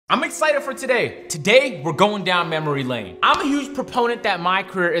I'm excited for today. Today, we're going down memory lane. I'm a huge proponent that my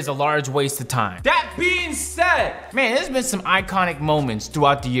career is a large waste of time. That being said, man, there's been some iconic moments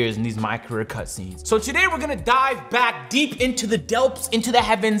throughout the years in these My Career cutscenes. So today, we're gonna dive back deep into the delps, into the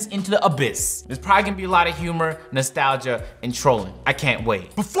heavens, into the abyss. There's probably gonna be a lot of humor, nostalgia, and trolling. I can't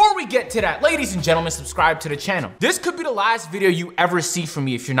wait. Before we get to that, ladies and gentlemen, subscribe to the channel. This could be the last video you ever see from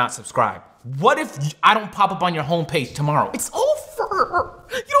me if you're not subscribed. What if I don't pop up on your homepage tomorrow? It's over.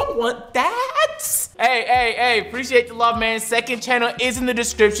 You don't want that. Hey, appreciate the love, man. Second channel is in the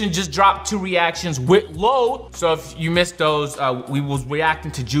description. Just dropped 2 reactions with Low. So if you missed those, we was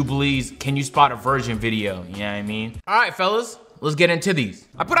reacting to Jubilee's Can You Spot a Virgin video. You know what I mean? All right, fellas. Let's get into these.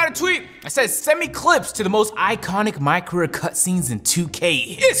 I put out a tweet. I said, send me clips to the most iconic My Career cutscenes in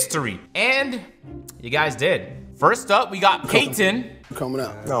 2K history. And you guys did. First up, we got Peyton. Coming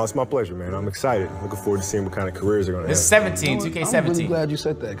out. No, it's my pleasure, man. I'm excited. Looking forward to seeing what kind of careers they're gonna have. It's 17, 2K17. I'm really glad you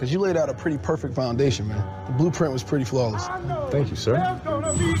said that, because you laid out a pretty perfect foundation, man. The blueprint was pretty flawless. Thank you, sir.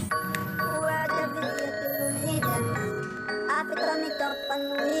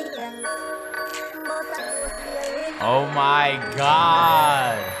 Oh my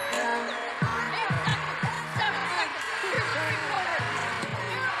God.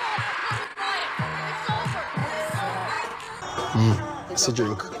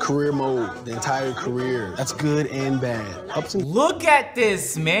 Considering career mode, the entire career, that's good and bad. Ups and Look at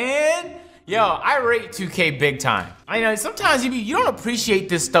this, man. Yo, I rate 2K big time. I know sometimes you don't appreciate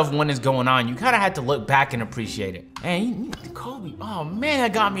this stuff when it's going on. You kind of have to look back and appreciate it. And Kobe, oh man,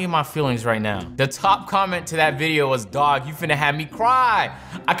 that got me in my feelings right now. The top comment to that video was, dog, you finna have me cry.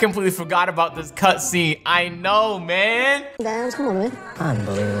 I completely forgot about this cutscene. I know, man. Damn, come on, man.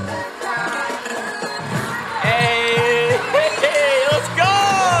 Unbelievable. Hey, let's go.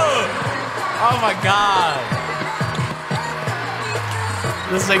 Oh my God.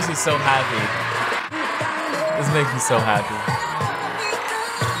 This makes me so happy. This makes me so happy.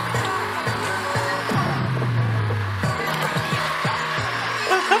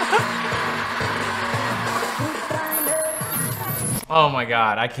 Oh my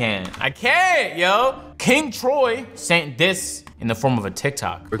God, I can't, yo. King Troy sent this in the form of a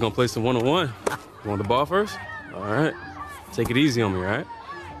TikTok. We're gonna play some one-on-one. You want the ball first? All right, take it easy on me, all right?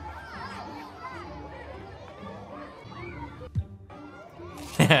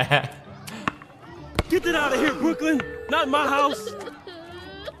 Get that out of here, Brooklyn! Not my house!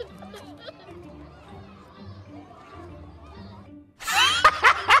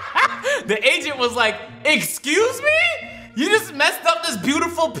 The agent was like, excuse me? You just messed up this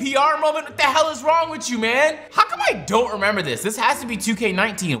beautiful PR moment. What the hell is wrong with you, man? How come I don't remember this? This has to be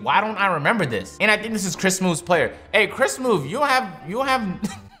 2K19. Why don't I remember this? And I think this is Chris Smoot's player. Hey, Chris Smoot, you don't have you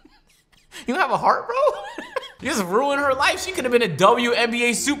don't have a heart, bro? You just ruined her life. She could have been a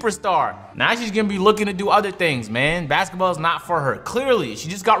WNBA superstar. Now she's gonna be looking to do other things, man. Basketball is not for her. Clearly, she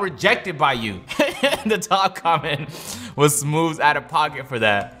just got rejected by you. The top comment was Smooth's out of pocket for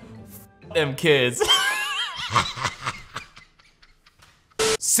that. F them kids.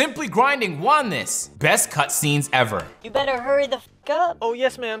 Simply Grinding won this. Best cutscenes ever. You better hurry the f up. Oh,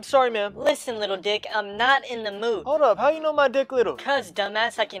 yes, ma'am. Sorry, ma'am. Listen, little dick, I'm not in the mood. Hold up. How you know my dick little? Cuz,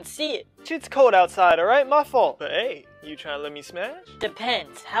 dumbass, I can see it. Shit's cold outside, all right? My fault. But hey, you trying to let me smash?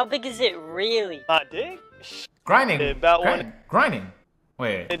 Depends. How big is it really? My dick? Grinding. About one Grinding.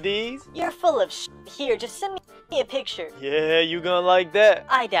 Wait. of these? You're full of shit. Here, just send me a picture. Yeah, you gonna like that.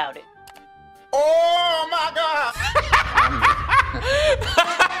 I doubt it. Oh my God.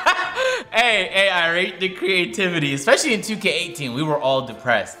 Hey, I rate the creativity, especially in 2K18. We were all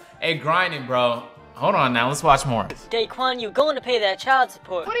depressed. Hey, Grinding, bro. Hold on now, let's watch more. Daquan, you going to pay that child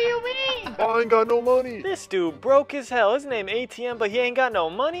support. What do you mean? I ain't got no money. This dude broke as hell. His name ATM, but he ain't got no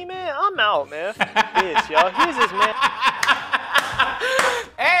money, man. I'm out, man. Bitch, y'all. Here's his man.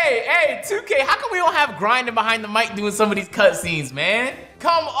 Hey, 2K, how come we don't have Grinding behind the mic doing some of these cutscenes, man?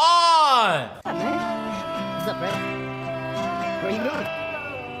 Come on! What's up, Brad? Where you going?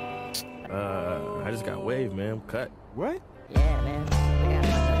 I just got waved, man. Cut. What? Yeah, man. I got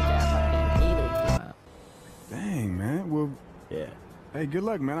another job tomorrow. Dang, man. Well, Yeah. hey, good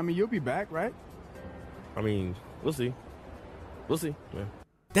luck, man. I mean, you'll be back, right? I mean, we'll see. We'll see, man.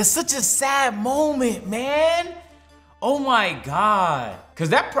 That's such a sad moment, man. Oh my God. Cause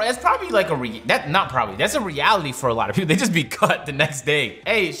that's probably like that's a reality for a lot of people. They just be cut the next day.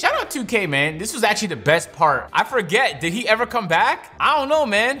 Hey, shout out 2K, man. This was actually the best part. I forget, did he ever come back? I don't know,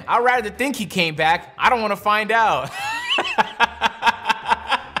 man. I'd rather think he came back. I don't want to find out.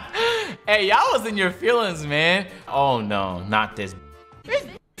 Hey, y'all was in your feelings, man. Oh no, not this. This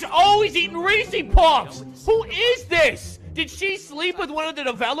always eating Reese's Puffs. Who is this? Did she sleep with one of the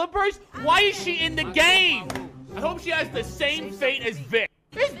developers? Why is she in the game? I hope she has the same fate as Vic.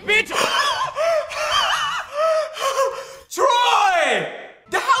 This bitch. Troy!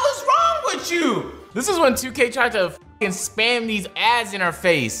 The hell is wrong with you? This is when 2K tried to fucking spam these ads in our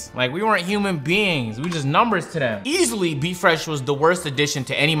face. Like we weren't human beings, we just numbers to them. Easily, B-Fresh was the worst addition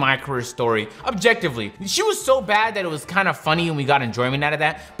to any Mycareer story, objectively. She was so bad that it was kind of funny and we got enjoyment out of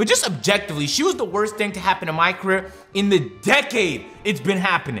that, but just objectively, she was the worst thing to happen to Mycareer in the decade it's been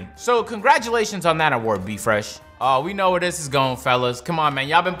happening. So congratulations on that award, B-Fresh. Oh, we know where this is going, fellas. Come on, man,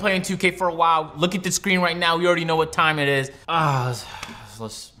 y'all been playing 2K for a while. Look at the screen right now, we already know what time it is.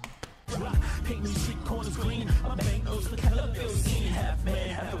 Let's...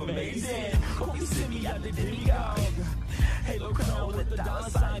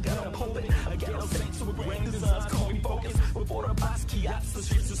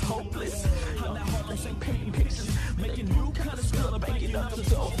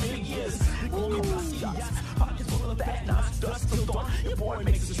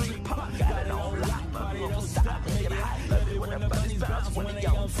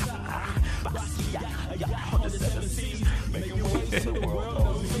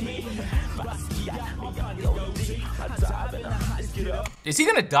 Is he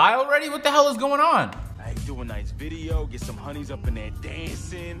gonna die already? What the hell is going on? Hey, do a nice video, get some honeys up in there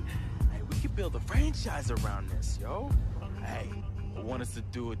dancing. Hey, we could build a franchise around this, yo. Hey, I want us to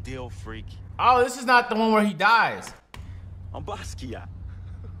do a deal, freak. Oh, this is not the one where he dies. I'm Basquiat.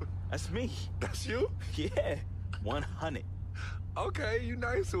 That's me. That's you? Yeah, 100. Okay, you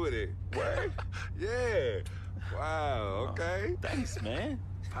nice with it. What? Yeah. Wow, okay. Thanks, man.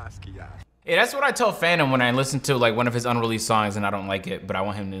 Basquiat. Yeah, that's what I tell Phantom when I listen to like one of his unreleased songs and I don't like it, but I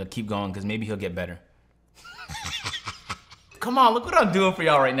want him to keep going because maybe he'll get better. Come on, look what I'm doing for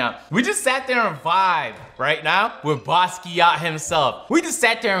y'all right now. We just sat there and vibe right now with Basquiat himself. We just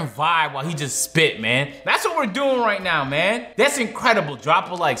sat there and vibe while he just spit, man. That's what we're doing right now, man. That's incredible. Drop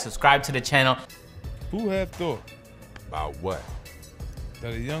a like, subscribe to the channel. Who had thought About what?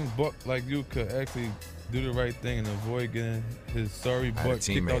 that a young buck like you could actually do the right thing and avoid getting his sorry I had a butt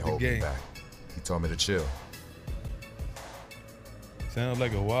kicked teammate out the hold me game? back. He told me to chill. Sounds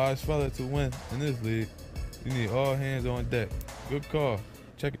like a wise fella to win in this league. You need all hands on deck. Good call.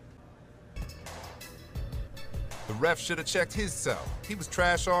 Check it. The ref should have checked his cell. He was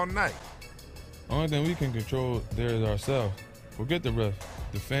trash all night. Only thing we can control there is ourselves. Forget the ref,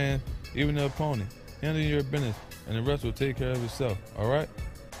 the fan, even the opponent. Handle your business, and the rest will take care of itself. All right?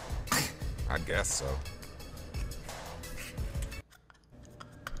 I guess so.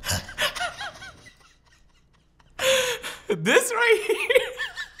 This right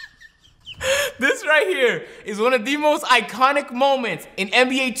here, this right here is one of the most iconic moments in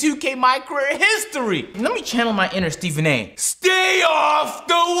NBA 2K Mycareer history. Let me channel my inner Stephen A. Stay off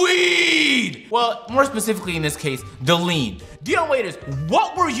the weed! Well, more specifically in this case, the lean. Dion Waiters,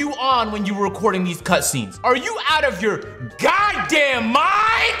 what were you on when you were recording these cutscenes? Are you out of your goddamn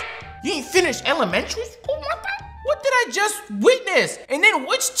mind? You ain't finished elementary school, what the? What did I just witness? And then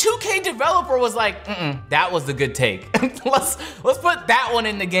which 2K developer was like, that was a good take. let's put that one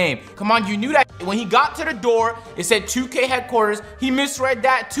in the game. Come on, you knew that when he got to the door, it said 2K headquarters. He misread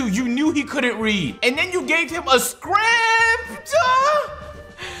that too. You knew he couldn't read. And then you gave him a script.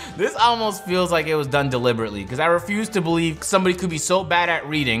 This almost feels like it was done deliberately because I refuse to believe somebody could be so bad at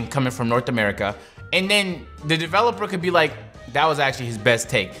reading coming from North America. And then the developer could be like, that was actually his best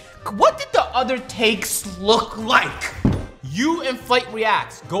take. What did the other takes look like? You and Flight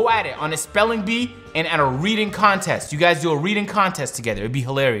Reacts, go at it on a spelling bee and at a reading contest. You guys do a reading contest together, it'd be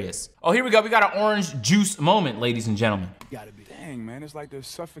hilarious. Oh, here we go, we got an orange juice moment, ladies and gentlemen. Gotta be. Dang, man, it's like they're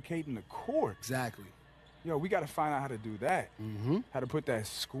suffocating the core. Exactly. Yo, we gotta find out how to do that. How to put that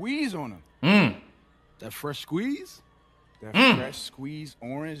squeeze on them. That fresh squeeze? That fresh squeeze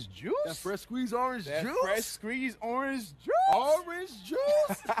orange juice? That fresh squeeze orange That juice? fresh squeeze orange juice? Orange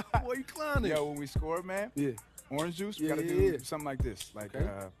juice? Boy, you clowning. Yo, when we score, man, Yeah. orange juice, we Yeah, gotta yeah, do yeah. something like this. Like, Okay.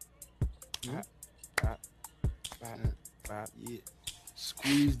 yeah.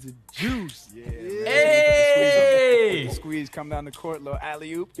 Squeeze the juice. Yeah. Hey! The squeeze come down the court, little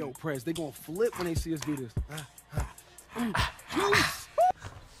alley-oop. Yo, Prez, they gonna flip when they see us do this. Juice.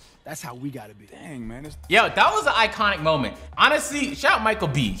 That's how we gotta be. Dang, man. It's Yo, that was an iconic moment. Honestly, shout out Michael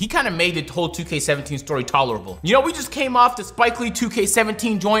B. He kind of made the whole 2K17 story tolerable. You know, we just came off the Spike Lee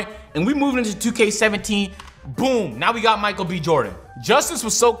 2K17 joint, and we moved into 2K17 Boom, now we got Michael B. Jordan. Justice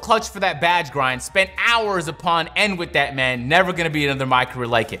was so clutch for that badge grind, spent hours upon end with that man, never gonna be another Mycareer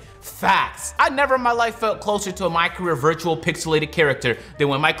like it. Facts. I never in my life felt closer to a Mycareer virtual pixelated character than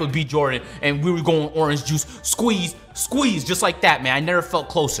when Michael B. Jordan and we were going orange juice, squeeze, squeeze, just like that, man. I never felt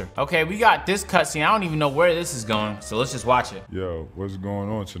closer. Okay, we got this cutscene. I don't even know where this is going, so let's just watch it. Yo, what's going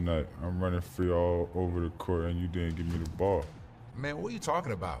on tonight? I'm running free all over the court and you didn't give me the ball. Man, what are you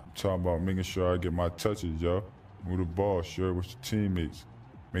talking about? I'm talking about making sure I get my touches, yo. Move the ball, share it with your teammates.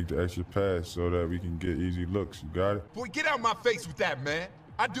 Make the extra pass so that we can get easy looks. You got it? Boy, get out my face with that, man.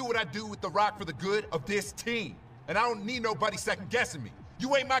 I do what I do with the rock for the good of this team. And I don't need nobody second guessing me.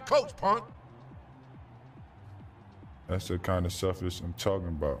 You ain't my coach, punk. That's the kind of selfish I'm talking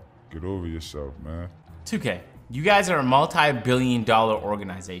about. Get over yourself, man. 2K, you guys are a multi-billion-dollar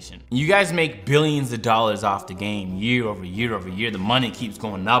organization. You guys make billions of dollars off the game year over year over year. The money keeps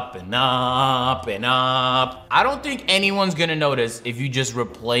going up and up and up. I don't think anyone's gonna notice if you just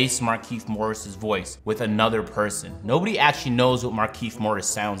replace Markieff Morris's voice with another person. Nobody actually knows what Markieff Morris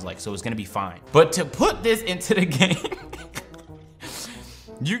sounds like, so it's gonna be fine. But to put this into the game,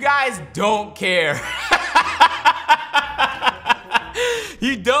 you guys don't care.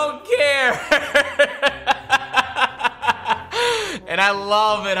 You don't care. And I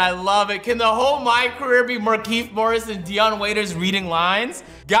love it, I love it. Can the whole Mycareer be Markieff Morris and Dion Waiters reading lines?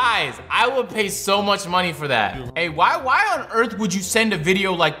 Guys, I would pay so much money for that. Hey, why on earth would you send a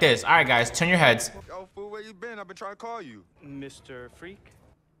video like this? All right, guys, turn your heads. Yo, fool, where you been? I've been trying to call you. Mr. Freak?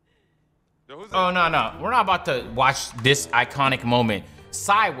 Yo, who's Oh, no, we're not about to watch this iconic moment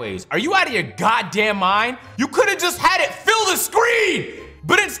sideways. Are you out of your goddamn mind? You could have just had it fill the screen,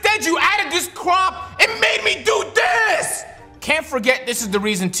 but instead you added this crop and made me do this! Can't forget this is the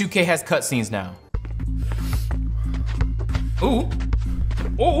reason 2K has cutscenes now. Ooh,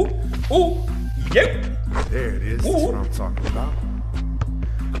 ooh, ooh, yep. There it is. Ooh. That's what I'm talking about.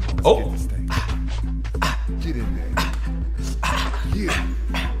 Let's Oh. get this thing. Get in there. Yeah.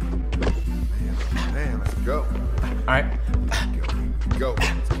 Man, let's go. All right. Go.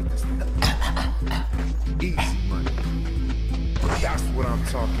 Let's get this thing. Easy money. That's what I'm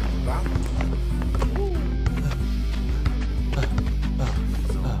talking about.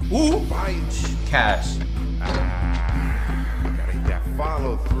 Ooh. Fight. Cash. Gotta hit that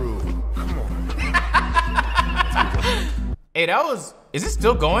follow through. Come on. Hey, is it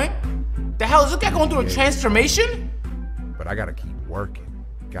still going? The hell, is this guy going through a transformation? But I gotta keep working.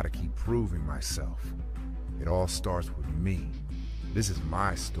 Gotta keep proving myself. It all starts with me. This is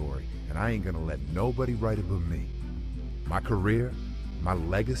my story, and I ain't gonna let nobody write it but me. My career, my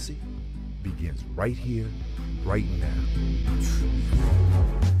legacy, begins right here, right now.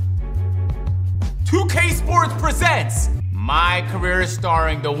 2K Sports presents Mycareer,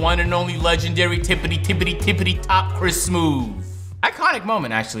 starring the one and only legendary tippity top Chris Smooth. Iconic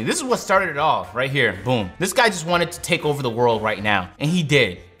moment, actually. This is what started it all, right here, boom. This guy just wanted to take over the world right now, and he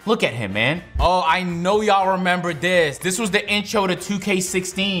did. Look at him, man. Oh, I know y'all remember this. This was the intro to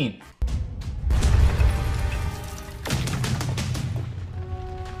 2K16.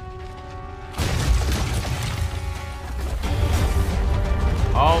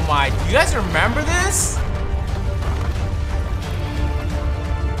 Oh my, do you guys remember this?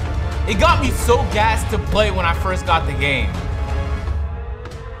 It got me so gassed to play when I first got the game.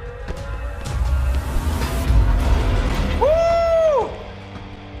 Woo!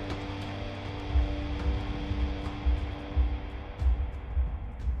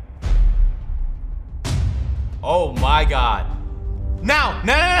 Oh my God. Now,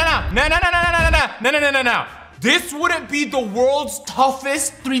 no. This wouldn't be the world's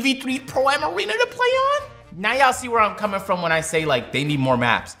toughest 3v3 Pro-Am arena to play on? Now y'all see where I'm coming from when I say like they need more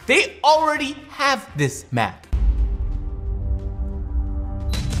maps. They already have this map.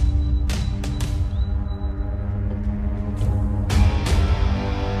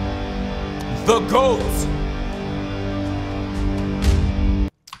 The GOAT.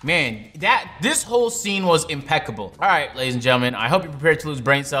 Man, this whole scene was impeccable. All right, ladies and gentlemen, I hope you're prepared to lose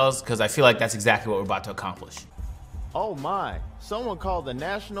brain cells because I feel like that's exactly what we're about to accomplish. Oh my, someone called the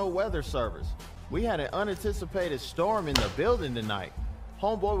National Weather Service. We had an unanticipated storm in the building tonight.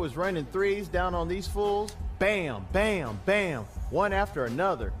 Homeboy was raining threes down on these fools. Bam, bam, bam, one after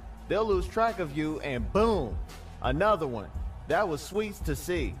another. They'll lose track of you and boom, another one. That was sweet to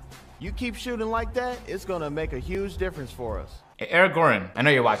see. You keep shooting like that, it's gonna make a huge difference for us. Hey, Eric Gorin, I know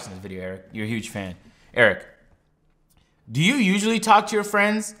you're watching this video, Eric. You're a huge fan. Eric, do you usually talk to your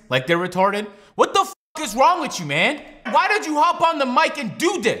friends like they're retarded? What the f is wrong with you, man? Why did you hop on the mic and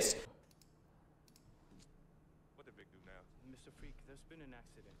do this? Mr. Freak, there's been an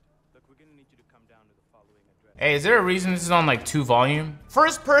accident. Look, we're gonna need you to come down to the following Hey, is there a reason this is on like 2 volume?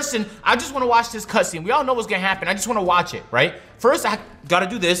 First person, I just wanna watch this cutscene. We all know what's gonna happen. I just wanna watch it, right? First, I gotta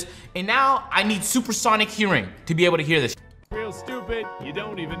do this, and now I need supersonic hearing to be able to hear this. Real stupid, you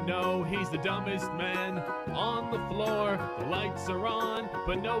don't even know he's the dumbest man on the floor. The lights are on,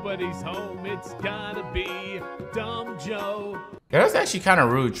 but nobody's home. It's gotta be Dumb Joe. Yeah, that's actually kind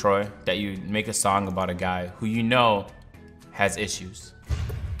of rude, Troy, that you make a song about a guy who you know has issues.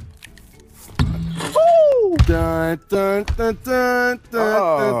 Dun, dun, dun, dun,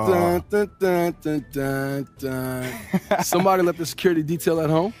 dun, dun, dun, dun, dun, dun. Somebody left the security detail at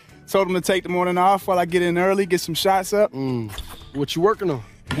home? Told him to take the morning off while I get in early, get some shots up. What you working on?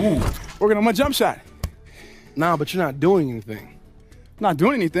 Working on my jump shot. Nah, but you're not doing anything. Not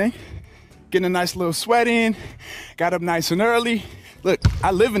doing anything. Getting a nice little sweat in. Got up nice and early. Look,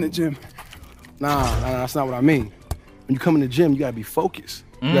 I live in the gym. Nah, that's not what I mean. When you come in the gym, you gotta be focused.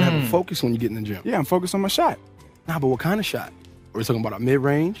 You gotta have a focus when you get in the gym. Yeah, I'm focused on my shot. Nah, but what kind of shot? Are we talking about our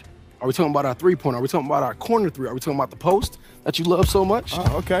mid-range? Are we talking about our three-pointer? Are we talking about our corner three? Are we talking about the post that you love so much?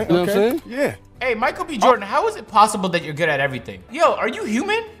 Oh, okay, You know what I'm saying? Yeah. Hey, Michael B. Jordan, how is it possible that you're good at everything? Yo, are you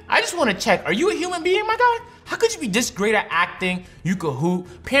human? I just want to check. Are you a human being, my guy? How could you be this great at acting? You could hoop.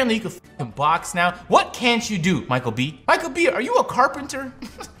 Apparently, you could f***ing box now. What can't you do, Michael B? Michael B, are you a carpenter?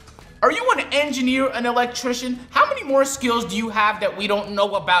 Are you an engineer, an electrician? How many more skills do you have that we don't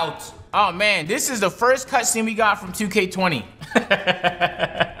know about? Oh man, this is the first cutscene we got from 2K20.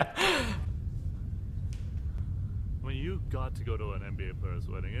 When you got to go to an NBA player's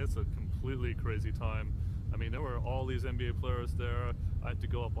wedding, it's a completely crazy time. I mean, there were all these NBA players there. I had to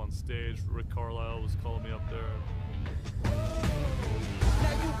go up on stage. Rick Carlisle was calling me up there.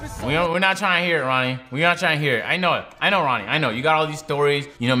 We're not trying to hear it, Ronnie. We're not trying to hear it. I know it. I know, Ronnie. I know. You got all these stories,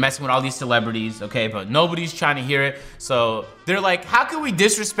 you know, messing with all these celebrities, okay? But nobody's trying to hear it. So they're like, how can we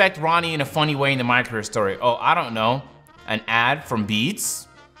disrespect Ronnie in a funny way in the Mycareer story? Oh, I don't know. An ad from Beats?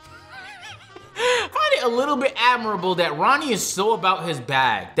 I find it a little bit admirable that Ronnie is so about his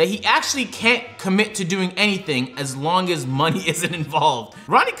bag that he actually can't commit to doing anything as long as money isn't involved.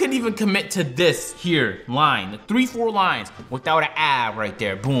 Ronnie couldn't even commit to this here line, the 3-4 lines without an ad right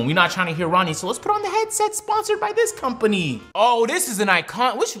there. Boom, we're not trying to hear Ronnie, so let's put on the headset sponsored by this company. Oh, this is an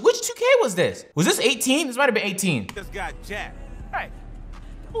icon. Which 2K was this? Was this 18? This might have been 18. Just got jacked. Hey,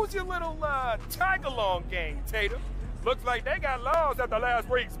 who's your little tag-along gang, Tater? Looks like they got laws after last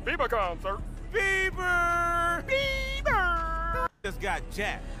week's Bieber concert. Bieber! Bieber! Just got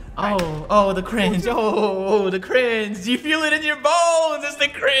jacked. Oh, the cringe. Oh, the cringe. You feel it in your bones. It's the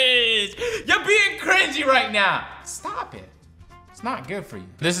cringe. You're being cringy right now. Stop it. It's not good for you.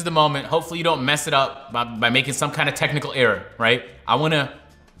 This is the moment. Hopefully you don't mess it up by making some kind of technical error, right? I want to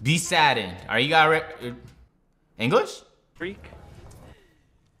be saddened. Are you guys English? Freak.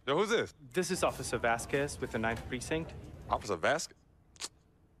 Yo, who's this? This is Officer Vasquez with the 9th Precinct. Officer Vasquez?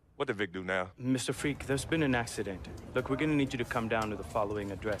 What did Vic do now? Mr. Freak, there's been an accident. Look, we're gonna need you to come down to the following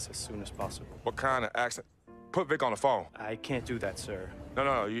address as soon as possible. What kind of accident? Put Vic on the phone. I can't do that, sir.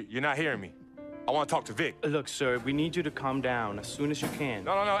 No, you're not hearing me. I want to talk to Vic. Look, sir, we need you to calm down as soon as you can.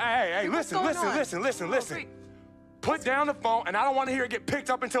 No. Hey, listen. Put down the phone, and I don't want to hear it get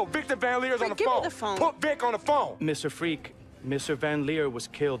picked up until Victor Van Leer's on the phone. Give me the phone. Put Vic on the phone. Mr. Freak, Mr. Van Leer was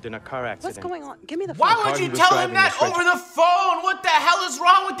killed in a car accident. What's going on? Give me the phone. Why would you tell him that over the phone? What the hell is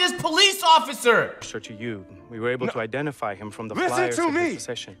wrong with this police officer? Sir, to you, we were able to identify him from the Listen flyers to in his me.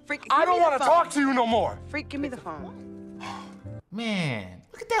 possession. Freak, I don't want to talk to you no more. Freak, give me the phone. Man,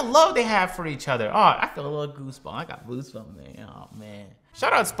 look at that love they have for each other. Oh, I feel a little goosebump. I got goosebumps, man. Oh, man.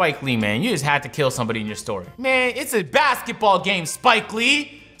 Shout out Spike Lee, man. You just had to kill somebody in your story. Man, it's a basketball game, Spike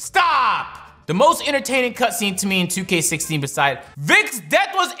Lee. Stop! The most entertaining cutscene to me in 2K16 beside Vic's death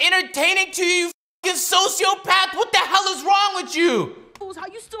was entertaining to you, you sociopath. What the hell is wrong with you? How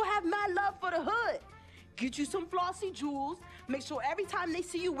you still have mad love for the hood? Get you some flossy jewels. Make sure every time they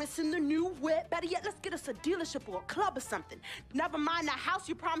see you, it's in the new whip. Better yet, let's get us a dealership or a club or something. Never mind that house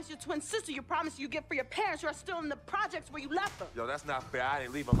you promised your twin sister, you promised you get for your parents. You're still in the projects where you left them. Yo, that's not fair. I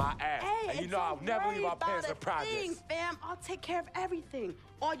didn't leave her my ass. Hey, and you know I'll never leave my parents in projects. Fam, I'll take care of everything.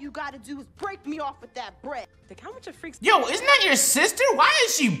 All you gotta do is break me off with that bread. Think how much a freak's. Yo, isn't that your sister? Why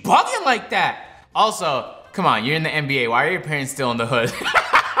is she bugging like that? Also, come on, you're in the NBA. Why are your parents still in the hood?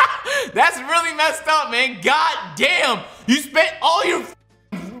 That's really messed up, man. God damn. You spent all your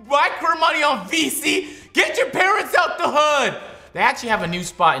Mycareer money on VC. Get your parents out the hood. They actually have a new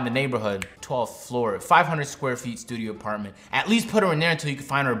spot in the neighborhood. 12th floor, 500 square feet studio apartment. At least put her in there until you can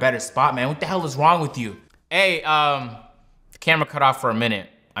find her a better spot, man. What the hell is wrong with you? Hey, the camera cut off for a minute.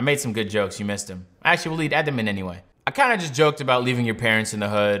 I made some good jokes. You missed them. Actually, we'll add them in anyway. I kind of just joked about leaving your parents in the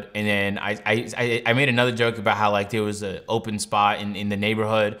hood, and then I made another joke about how like there was an open spot in the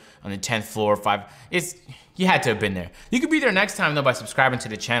neighborhood on the 10th floor, you had to have been there. You could be there next time though by subscribing to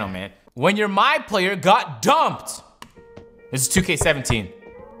the channel, man. When your My Player got dumped. This is 2K17.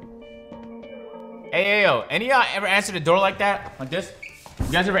 Hey, yo, any of y'all ever answered a door like that? Like this?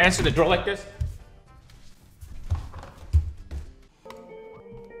 You guys ever answered a door like this?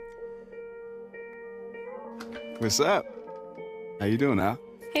 What's up? How you doing, Al?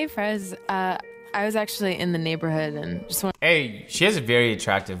 Hey, Frez. I was actually in the neighborhood and just want. Hey, she has a very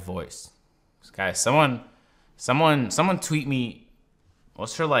attractive voice. Guys, someone tweet me.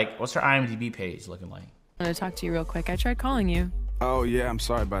 What's her IMDb page looking like? I want to talk to you real quick. I tried calling you. Oh yeah, I'm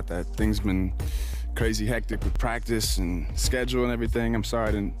sorry about that. Things been crazy hectic with practice and schedule and everything. I'm sorry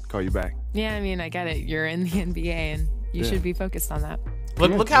I didn't call you back. Yeah, I mean, I get it. You're in the NBA and you should be focused on that.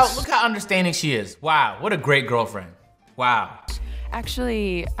 Look how understanding she is. Wow, what a great girlfriend. Wow.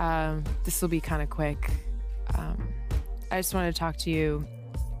 Actually, this will be kind of quick. I just wanted to talk to you.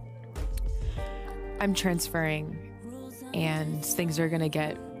 I'm transferring and things are gonna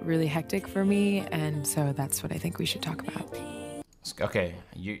get really hectic for me, and so that's what I think we should talk about. Okay,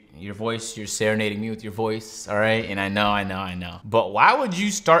 your voice, you're serenading me with your voice, all right? And I know. But why would you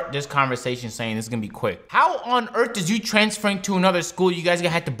start this conversation saying this is gonna be quick? How on earth does you transferring to another school, you guys gonna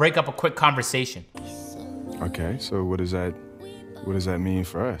have to break up a quick conversation? Okay, so what does that mean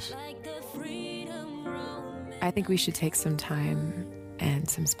for us? I think we should take some time and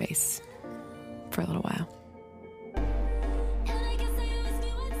some space for a little while.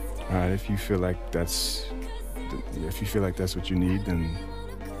 All right, if you feel like that's what you need, then.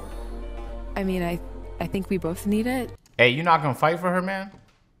 I mean, I think we both need it. Hey, you're not gonna fight for her, man?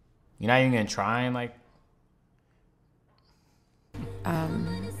 You're not even gonna try and like.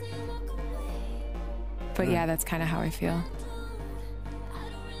 But yeah, that's kind of how I feel.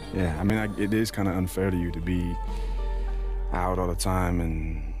 Yeah, I mean, it is kind of unfair to you to be out all the time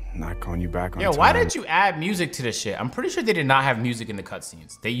and not calling you back on time. Yeah, why did you add music to this shit? I'm pretty sure they did not have music in the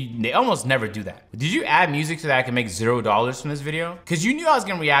cutscenes. They almost never do that. Did you add music to that I can make $0 from this video? Cause you knew I was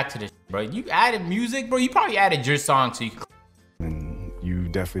gonna react to this, bro. You added music, bro. You probably added your song so you could. And you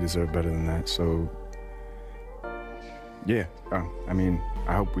definitely deserve better than that. So, yeah. I mean,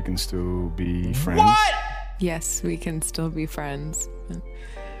 I hope we can still be friends. What? Yes, we can still be friends.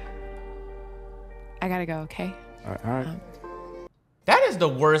 I gotta go, okay? All right. That is the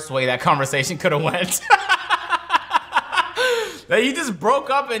worst way that conversation could have went. That you just broke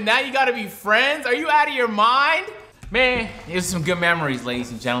up and now you gotta be friends? Are you out of your mind? Man, here's some good memories,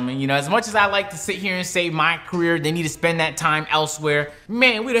 ladies and gentlemen. You know, as much as I like to sit here and say my career, they need to spend that time elsewhere.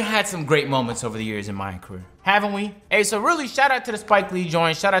 Man, we'd have had some great moments over the years in my career, haven't we? Hey, so really shout out to the Spike Lee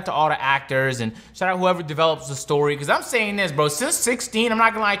joint, shout out to all the actors, and shout out whoever develops the story, because I'm saying this, bro, since 16, I'm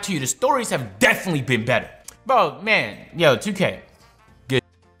not gonna lie to you, the stories have definitely been better. Bro, man, yo, 2K, good,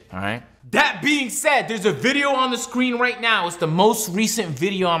 all right? That being said, there's a video on the screen right now. It's the most recent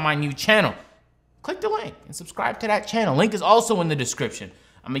video on my new channel. Click the link and subscribe to that channel. Link is also in the description.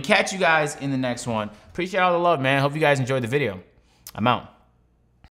 I'm gonna catch you guys in the next one. Appreciate all the love, man. Hope you guys enjoyed the video. I'm out.